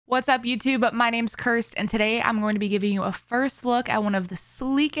What's up, YouTube? My name's Kirst, and today I'm going to be giving you a first look at one of the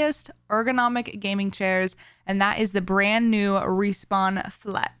sleekest ergonomic gaming chairs, and that is the brand new RESPAWN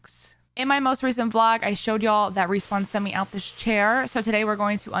Flexx. In my most recent vlog, I showed y'all that RESPAWN sent me out this chair, so today we're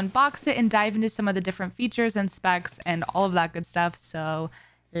going to unbox it and dive into some of the different features and specs and all of that good stuff, so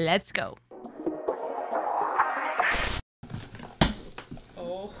let's go.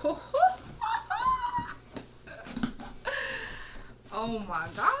 Oh my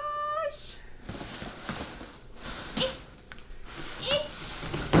gosh.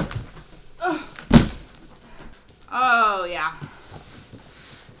 Oh yeah.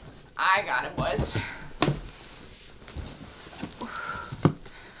 I got it, boys.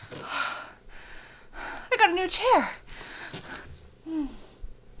 I got a new chair.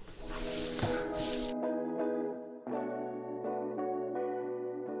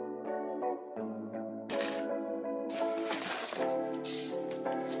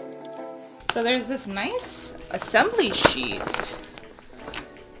 So there's this nice assembly sheet.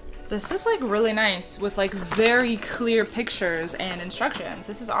 This is like really nice with like very clear pictures and instructions.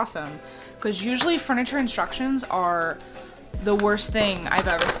 This is awesome because usually furniture instructions are the worst thing I've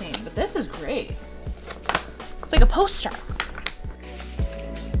ever seen, but this is great. It's like a poster.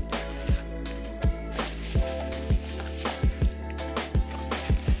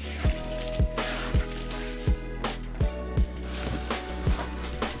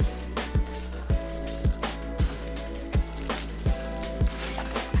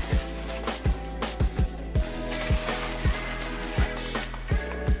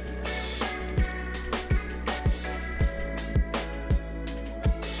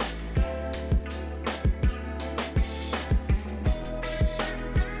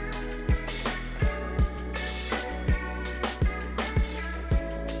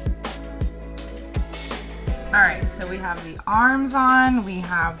 Alright, so we have the arms on, we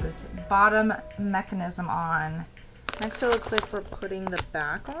have this bottom mechanism on. Next it looks like we're putting the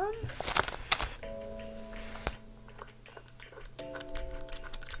back on.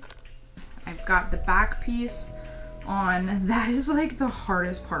 I've got the back piece on. That is like the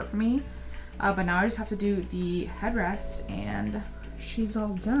hardest part for me. But now I just have to do the headrest and she's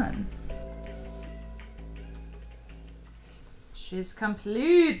all done. She's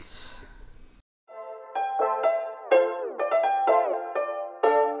complete.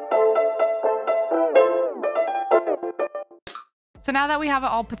 So now that we have it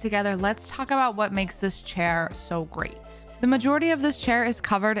all put together, let's talk about what makes this chair so great. The majority of this chair is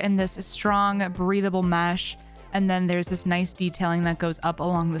covered in this strong, breathable mesh, and then there's this nice detailing that goes up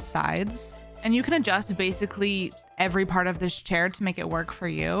along the sides. And you can adjust basically every part of this chair to make it work for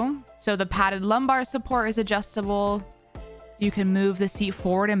you. So the padded lumbar support is adjustable. You can move the seat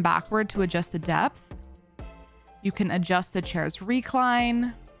forward and backward to adjust the depth. You can adjust the chair's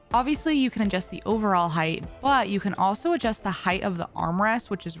recline. Obviously, you can adjust the overall height, but you can also adjust the height of the armrest,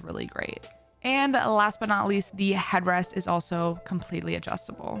 which is really great. And last but not least, the headrest is also completely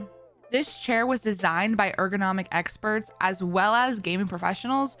adjustable. This chair was designed by ergonomic experts as well as gaming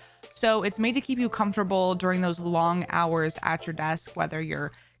professionals, so it's made to keep you comfortable during those long hours at your desk, whether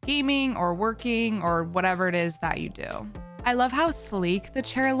you're gaming or working or whatever it is that you do. I love how sleek the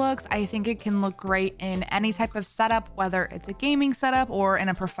chair looks. I think it can look great in any type of setup, whether it's a gaming setup or in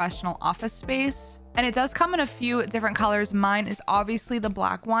a professional office space. And it does come in a few different colors. Mine is obviously the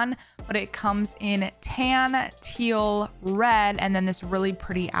black one, but it comes in tan, teal, red, and then this really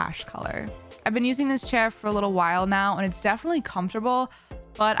pretty ash color. I've been using this chair for a little while now, and it's definitely comfortable,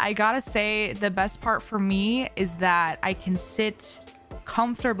 but I gotta say the best part for me is that I can sit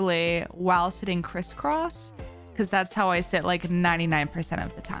comfortably while sitting crisscross, because that's how I sit like 99%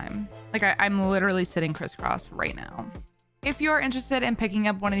 of the time. Like I'm literally sitting crisscross right now. If you're interested in picking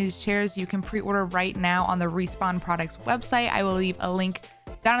up one of these chairs, you can pre-order right now on the RESPAWN Products website. I will leave a link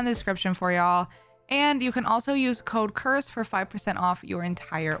down in the description for y'all. And you can also use code KIRST for 5% off your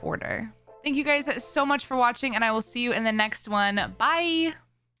entire order. Thank you guys so much for watching, and I will see you in the next one. Bye!